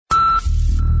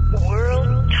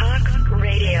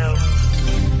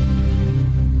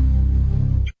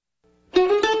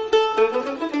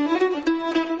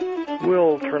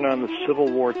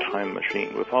Civil War Time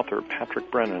Machine with author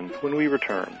Patrick Brennan when we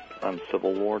return on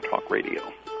Civil War Talk Radio.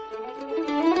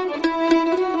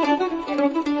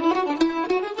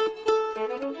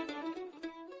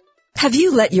 Have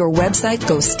you let your website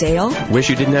go stale?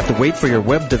 Wish you didn't have to wait for your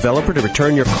web developer to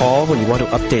return your call when you want to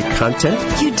update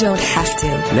content? You don't have to.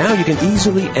 Now you can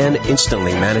easily and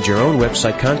instantly manage your own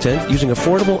website content using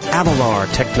affordable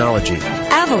Avalar technology.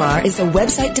 Avalar is a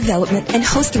website development and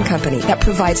hosting company that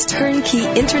provides turnkey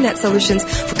internet solutions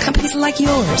for companies like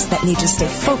yours that need to stay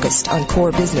focused on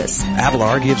core business.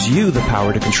 Avalar gives you the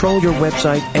power to control your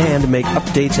website and make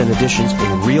updates and additions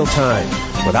in real time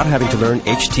without having to learn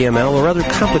HTML or other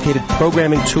complicated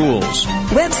programming tools.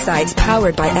 Websites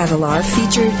powered by Avalar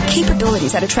feature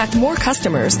capabilities that attract more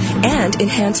customers and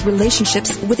enhance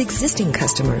relationships with existing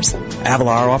customers.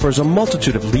 Avalar offers a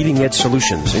multitude of leading-edge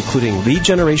solutions, including lead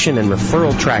generation and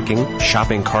referral tracking,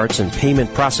 shopping carts and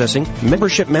payment processing,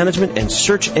 membership management, and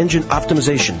search engine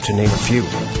optimization, to name a few.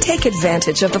 Take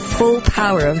advantage of the full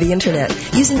power of the Internet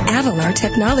using Avalar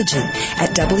technology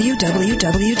at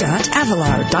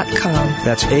www.avalar.com.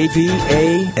 That's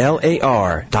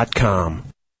AVALAR.com.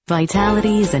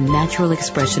 Vitality is a natural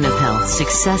expression of health,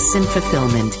 success, and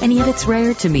fulfillment, and yet it's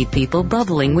rare to meet people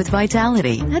bubbling with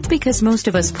vitality. That's because most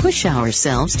of us push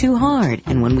ourselves too hard,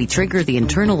 and when we trigger the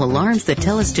internal alarms that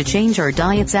tell us to change our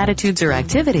diets, attitudes, or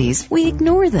activities, we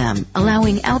ignore them.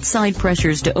 Allowing outside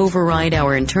pressures to override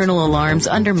our internal alarms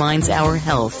undermines our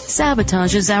health,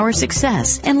 sabotages our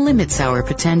success, and limits our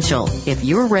potential. If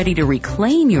you're ready to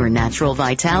reclaim your natural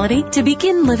vitality, to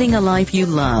begin living a life you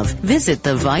love, visit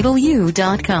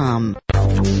thevitalu.com.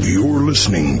 You're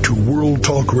listening to World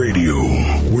Talk Radio,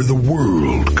 where the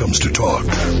world comes to talk.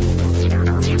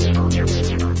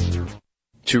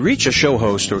 To reach a show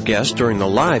host or guest during the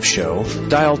live show,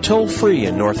 dial toll-free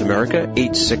in North America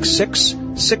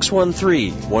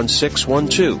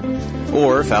 866-613-1612.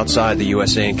 Or if outside the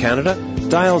USA and Canada,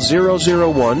 dial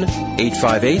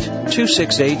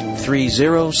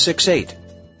 001-858-268-3068.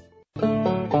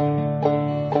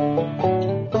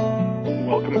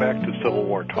 Civil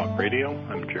War Talk Radio.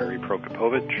 I'm Jerry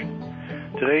Prokopovich.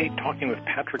 Today, talking with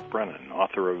Patrick Brennan,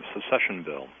 author of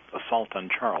Secessionville, Assault on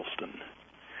Charleston.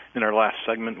 In our last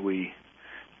segment, we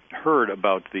heard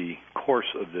about the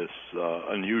course of this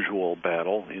unusual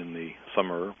battle in the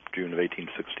summer, June of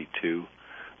 1862,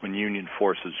 when Union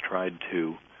forces tried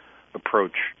to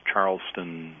approach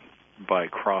Charleston by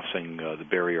crossing the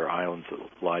barrier islands that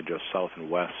lie just south and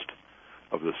west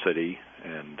of the city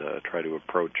and try to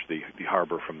approach the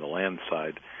harbor from the land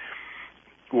side,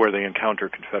 where they encounter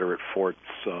Confederate forts,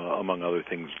 among other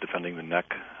things, defending the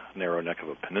narrow neck of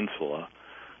a peninsula,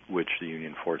 which the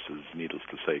Union forces, needless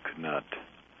to say, could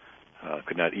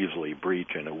not easily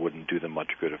breach, and it wouldn't do them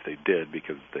much good if they did,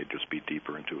 because they'd just be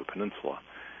deeper into a peninsula.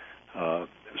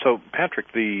 So,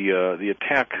 Patrick, the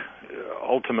attack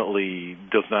ultimately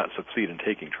does not succeed in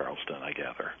taking Charleston, I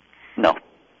gather. No.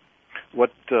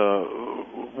 What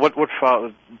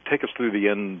followed? Take us through the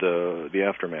end, the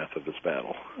aftermath of this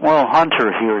battle. Well,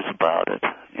 Hunter hears about it,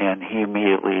 and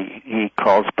he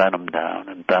calls Benham down,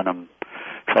 and Benham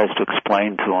tries to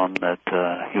explain to him that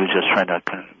he was just trying to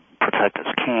protect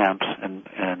his camps, and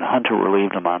Hunter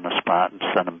relieved him on the spot and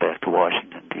sent him back to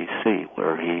Washington, D.C.,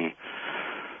 where he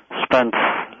spent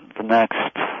the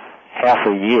next half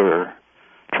a year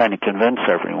trying to convince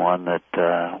everyone that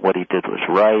what he did was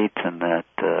right, and that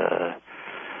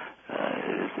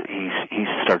he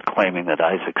started claiming that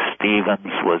Isaac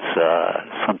Stevens was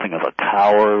something of a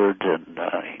coward, and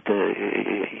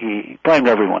he blamed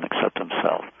everyone except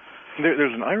himself.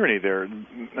 There's an irony there.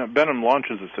 Benham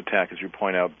launches this attack, as you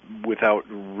point out, without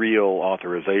real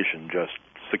authorization, just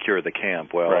secure the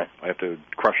camp. Well, right. I have to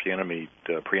crush the enemy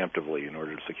preemptively in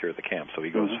order to secure the camp, so he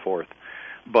goes forth.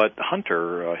 But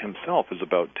Hunter himself is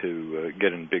about to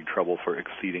get in big trouble for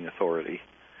exceeding authority.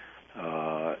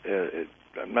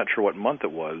 I'm not sure what month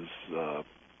it was,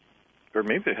 or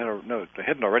maybe it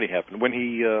hadn't already happened, when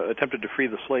he attempted to free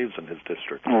the slaves in his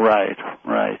district. Right.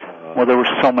 Well, there were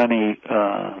so many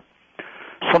of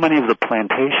the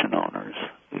plantation owners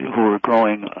who were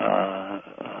growing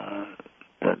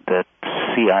that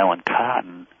Sea Island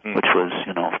cotton, which was,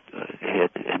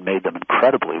 it made them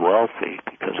incredibly wealthy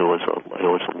because it was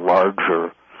a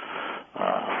larger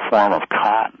form of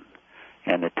cotton,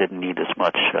 and it didn't need as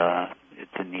much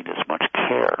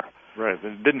care. Right.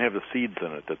 It didn't have the seeds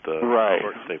in it that the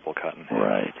short staple cotton had.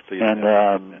 Right. So and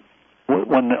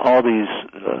when all these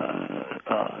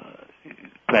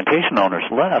plantation owners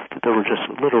left, there were just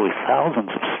literally thousands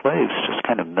of slaves just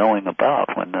kind of milling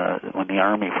about. When the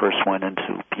army first went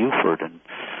into Beaufort in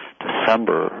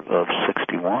December of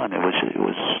 '61, it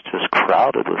was just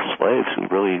crowded with slaves who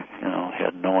really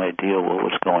had no idea what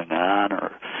was going on,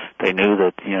 or they knew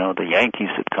that, the Yankees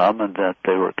had come and that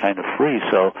they were kind of free.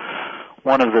 So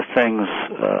one of the things,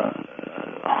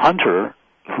 Hunter,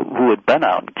 who had been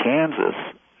out in Kansas,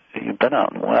 he'd been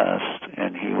out in West,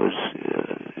 and he was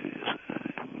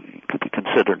he could be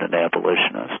considered an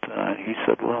abolitionist. He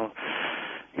said, well,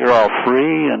 you're all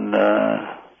free, and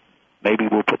maybe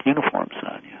we'll put uniforms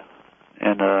on you.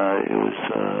 And it was,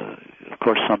 of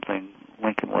course, something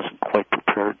Lincoln wasn't quite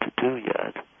prepared to do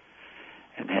yet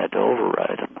and had to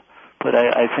override him. But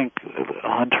I think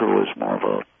Hunter was more of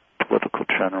a political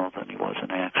general than he was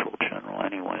an actual general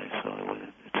anyway, so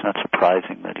it's not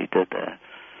surprising that he did that.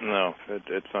 No,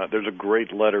 it's not. There's a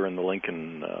great letter in the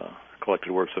Lincoln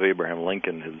Collected Works of Abraham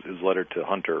Lincoln, his letter to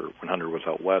Hunter when Hunter was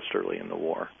out west early in the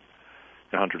war.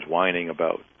 And Hunter's whining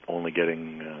about only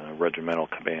getting regimental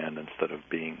command instead of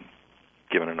being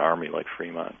given an army like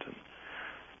Fremont.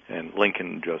 And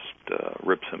Lincoln just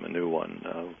rips him a new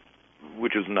one,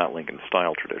 which is not Lincoln's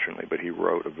style traditionally, but he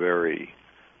wrote a very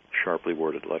sharply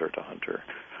worded letter to Hunter.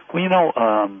 Well,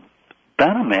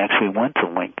 Benham actually went to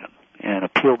Lincoln and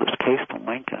appealed his case to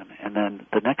Lincoln, and then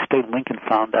the next day Lincoln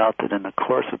found out that in the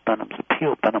course of Benham's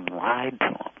appeal, Benham lied to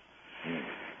him.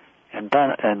 And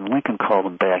Lincoln called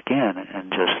him back in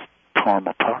and just tore him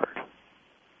apart.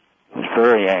 He was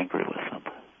very angry with him.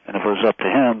 And if it was up to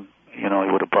him, he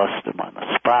would have busted him on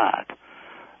the spot.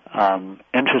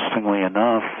 Interestingly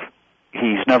enough,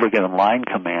 he's never given line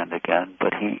command again,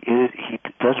 but he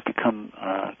does become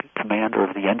commander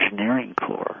of the engineering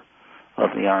corps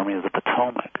of the Army of the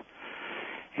Potomac.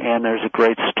 And there's a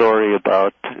great story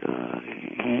about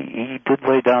he did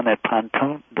lay down the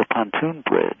pontoon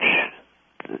bridge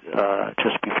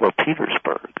just before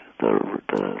Petersburg,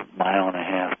 the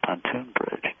mile-and-a-half pontoon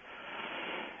bridge.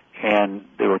 And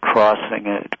they were crossing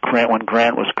it. When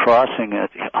Grant was crossing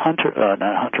it,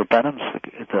 Benham's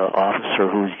the officer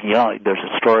who's yelling. There's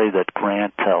a story that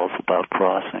Grant tells about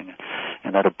crossing,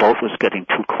 and that a boat was getting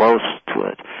too close to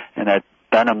it, and that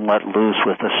Benham let loose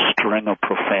with a string of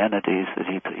profanities that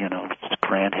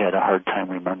Grant had a hard time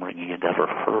remembering he had ever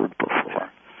heard before.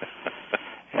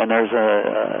 And there's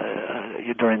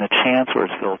during the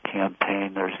Chancellorsville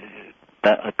campaign, there's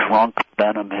a drunk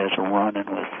Benham has a run-in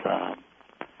with,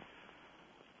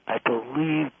 I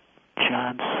believe,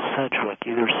 John Sedgwick,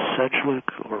 either Sedgwick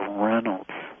or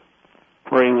Reynolds,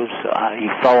 where he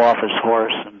fell off his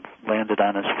horse and landed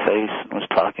on his face and was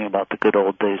talking about the good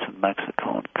old days in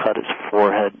Mexico and cut his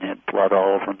forehead and had blood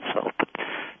all over himself, but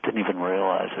didn't even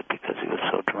realize it because he was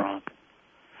so drunk.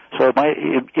 So it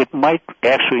might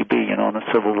actually be, in the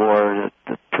Civil War,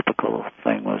 the typical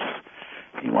thing was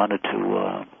if you wanted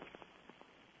to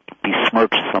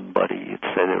besmirch somebody, you'd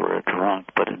say they were a drunk,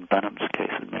 but in Benham's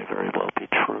case it may very well be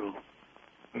true.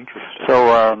 Interesting.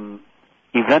 So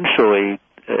eventually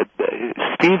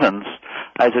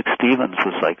Isaac Stevens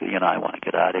was like, I want to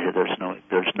get out of here. There's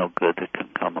no good that can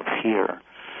come of here.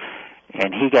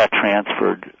 And he got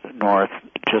transferred north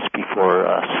just before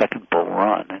Second Bull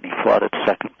Run, and he fought at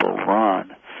Second Bull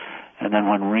Run. And then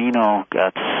when Reno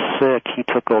got sick, he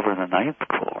took over the Ninth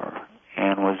Corps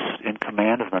and was in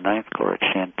command of the Ninth Corps at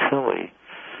Chantilly.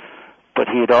 But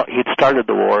he'd started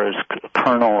the war as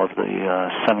colonel of the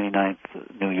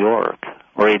 79th New York,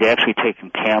 where he'd actually taken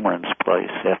Cameron's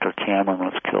place after Cameron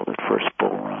was killed at First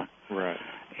Bull Run. Right.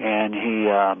 And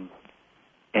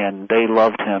and they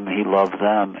loved him, he loved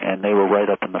them, and they were right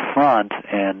up in the front.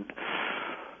 And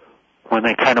when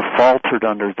they kind of faltered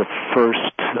under the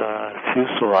first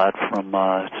fusillade from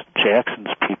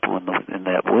Jackson's people in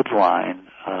that wood line,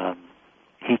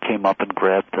 he came up and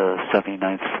grabbed the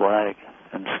 79th flag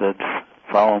and said,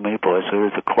 "Follow me, boys." So he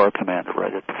was the corps commander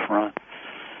right at the front.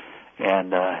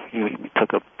 And he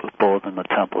took a bullet in the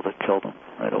temple that killed him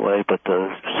right away. But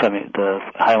the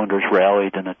Highlanders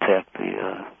rallied and attacked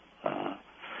the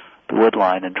wood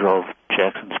line and drove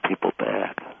Jackson's people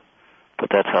back. But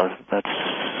that's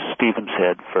Stevens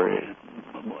had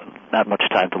not much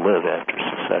time to live after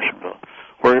secession.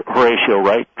 Horatio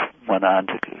Wright went on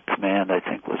to command. I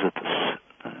think was at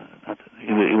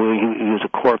he was a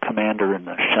corps commander in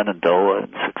the Shenandoah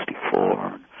in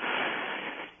 '64.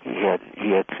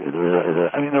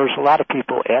 There was a lot of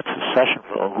people at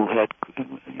Secessionville who had,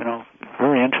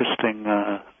 very interesting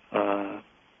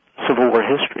Civil War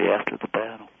history after the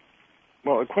battle.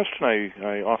 Well, a question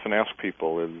I often ask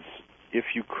people is,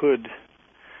 if you could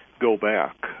go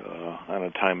back on a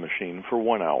time machine for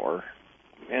 1 hour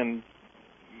and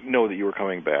know that you were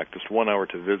coming back, just 1 hour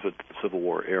to visit the Civil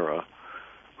War era,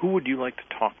 who would you like to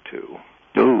talk to?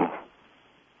 Ooh.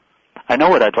 I know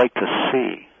what I'd like to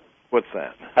see. What's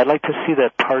that? I'd like to see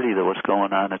that party that was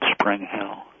going on at Spring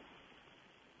Hill.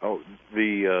 Oh,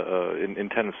 in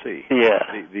Tennessee. Yeah.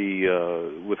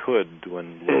 The with Hood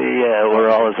when. Where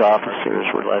all his officers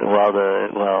were while the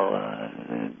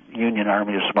Union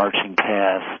Army was marching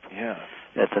past. Yeah.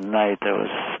 At the night, there was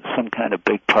some kind of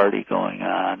big party going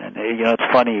on, and it's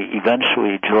funny.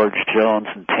 Eventually, George Jones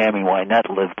and Tammy Wynette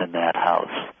lived in that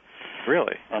house.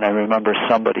 Really? And I remember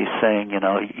somebody saying,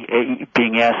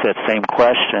 being asked that same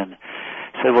question,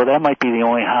 said, "Well, that might be the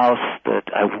only house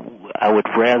that I would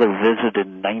rather visit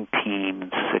in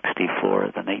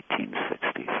 1964 than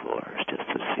 1864, just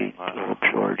to see little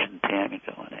George and Tammy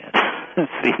going at it,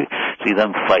 see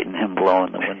them fighting him,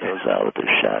 blowing the windows out with their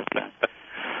shotgun."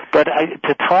 But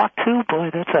to talk to, boy,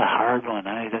 that's a hard one.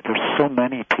 There's so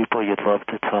many people you'd love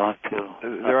to talk to.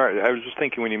 There are. I was just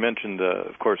thinking when you mentioned,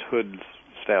 of course, Hood's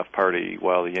staff party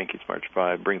while the Yankees marched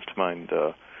by, brings to mind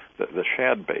the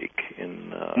Shad Bake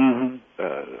in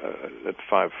at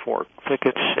Five Forks.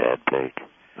 Pickett's Shad Bake.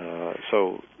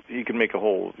 So you can make a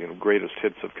whole greatest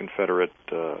hits of Confederate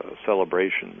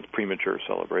celebrations, premature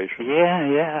celebrations.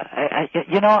 Yeah.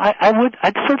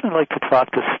 I'd certainly like to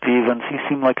talk to Stevens. He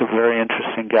seemed like a very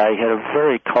interesting guy. He had a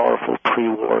very colorful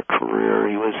pre-war career.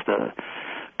 He was the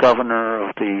governor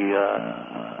of the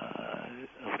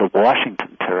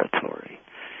Washington Territory.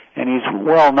 And he's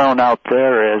well known out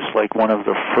there as like one of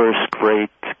the first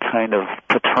great kind of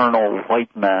paternal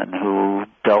white men who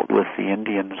dealt with the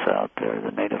Indians out there,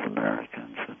 the Native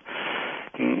Americans. And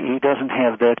he doesn't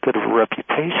have that good of a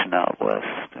reputation out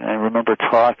west. And I remember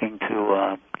talking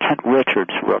to Kent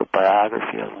Richards, who wrote a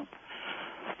biography of him.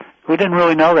 We didn't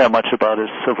really know that much about his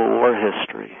Civil War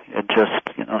history. It just,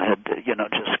 had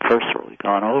just cursorily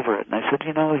gone over it. And I said,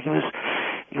 he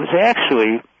was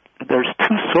actually. There's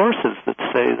two sources that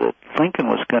say that Lincoln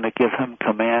was going to give him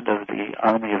command of the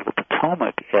Army of the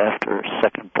Potomac after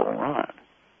Second Bull Run.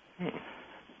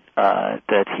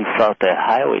 That he felt that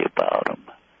highly about him,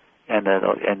 and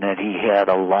that he had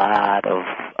a lot of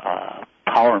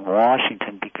power in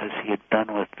Washington because he had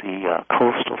been with the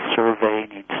Coastal Survey,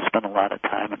 and he'd spent a lot of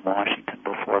time in Washington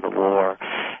before the war,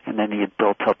 and then he had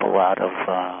built up a lot of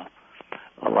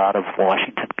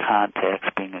Washington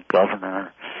contacts, being a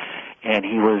governor. And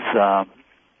he was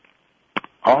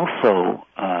also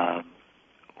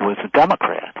was a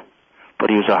Democrat,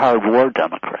 but he was a hard war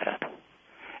Democrat,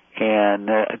 and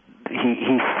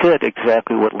he fit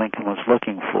exactly what Lincoln was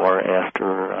looking for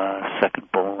after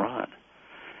Second Bull Run.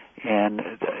 And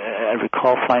I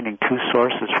recall finding two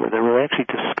sources where they were actually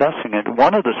discussing it.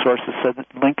 One of the sources said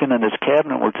that Lincoln and his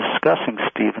cabinet were discussing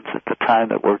Stevens at the time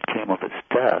that word came of his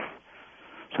death,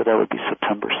 so that would be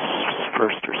September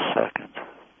 1st or 2nd.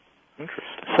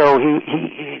 So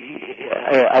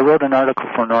I wrote an article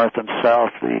for North and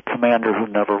South, the commander who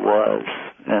never was,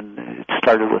 and it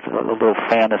started with a little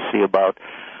fantasy about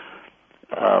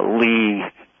Lee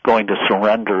going to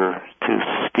surrender to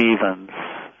Stevens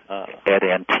at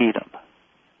Antietam,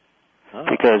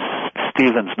 because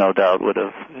Stevens no doubt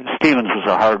Stevens was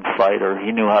a hard fighter.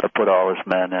 He knew how to put all his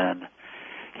men in.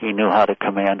 He knew how to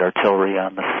command artillery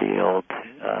on the field.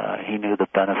 He knew the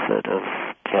benefit of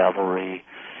cavalry.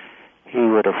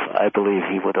 I believe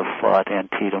he would have fought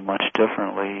Antietam much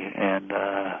differently, and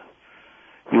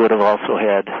he would have also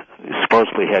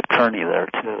supposedly had Kearny there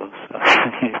too.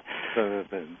 So,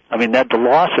 I mean, the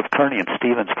loss of Kearny and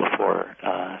Stevens before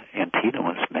Antietam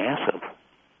was massive.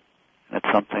 That's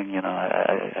something,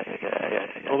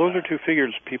 well, those are two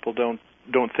figures people don't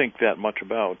think that much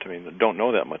about. I mean, don't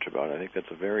know that much about. I think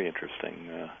that's a very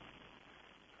interesting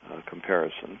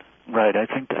comparison. Right, I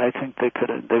think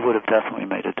they would have definitely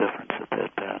made a difference at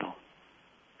that battle.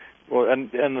 Well,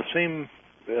 and the same,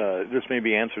 this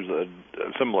maybe answers a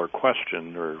similar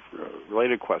question or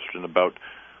related question about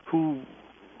who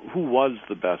was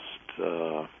the best.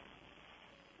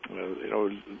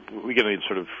 We get into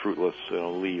sort of fruitless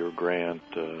Lee or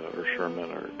Grant or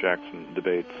Sherman or Jackson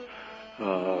debates,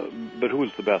 but who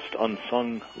was the best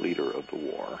unsung leader of the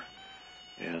war?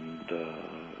 And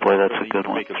boy, that's a good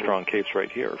one. Make a strong case right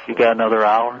here. You got another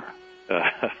hour?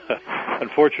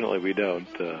 Unfortunately, we don't.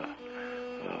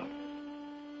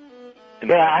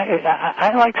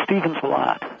 I like Stevens a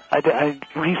lot. I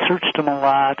researched him a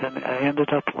lot, and I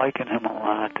ended up liking him a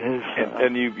lot.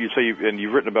 And you say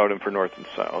you've written about him for North and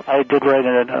South. I did write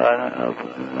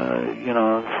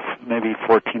maybe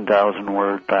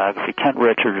 14,000-word biography. Kent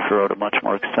Richards wrote a much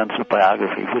more extensive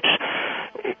biography, which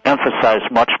emphasized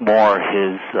much more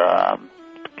his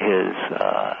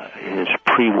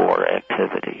pre-war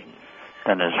activity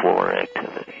than his war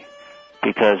activity,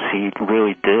 because he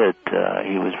really did.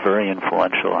 He was very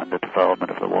influential on the development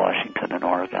of the Washington and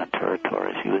Oregon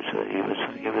territories. He was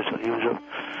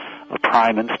a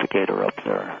prime instigator up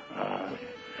there,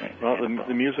 Well,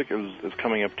 the music is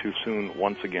coming up too soon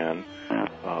once again,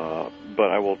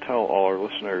 but I will tell all our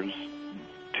listeners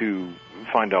to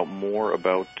find out more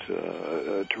about,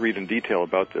 to read in detail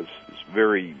about this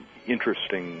very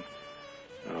interesting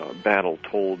battle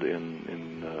told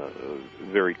in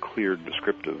very clear,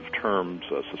 descriptive terms.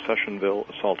 Secessionville,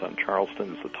 Assault on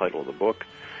Charleston is the title of the book,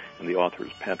 and the author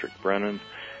is Patrick Brennan.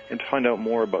 And to find out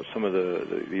more about some of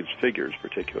these figures,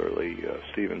 particularly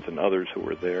Stevens and others who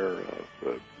were there,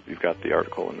 you've got the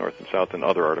article in North and South and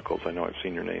other articles. I know I've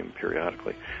seen your name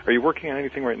periodically. Are you working on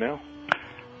anything right now?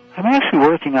 I'm actually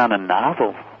working on a novel,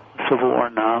 a Civil War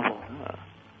novel.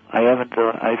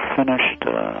 I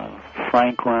finished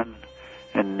Franklin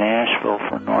and Nashville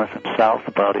for North and South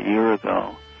about a year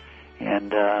ago,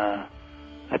 and I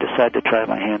decided to try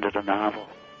my hand at a novel.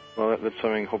 Well, that's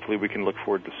something hopefully we can look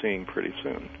forward to seeing pretty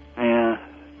soon. Yeah.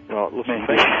 Well, listen,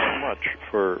 thank you so much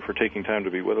for taking time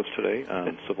to be with us today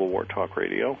on Civil War Talk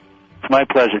Radio. It's my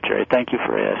pleasure, Jerry. Thank you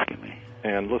for asking me.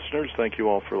 And listeners, thank you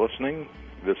all for listening.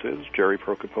 This is Jerry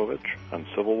Prokopowicz on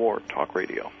Civil War Talk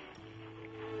Radio.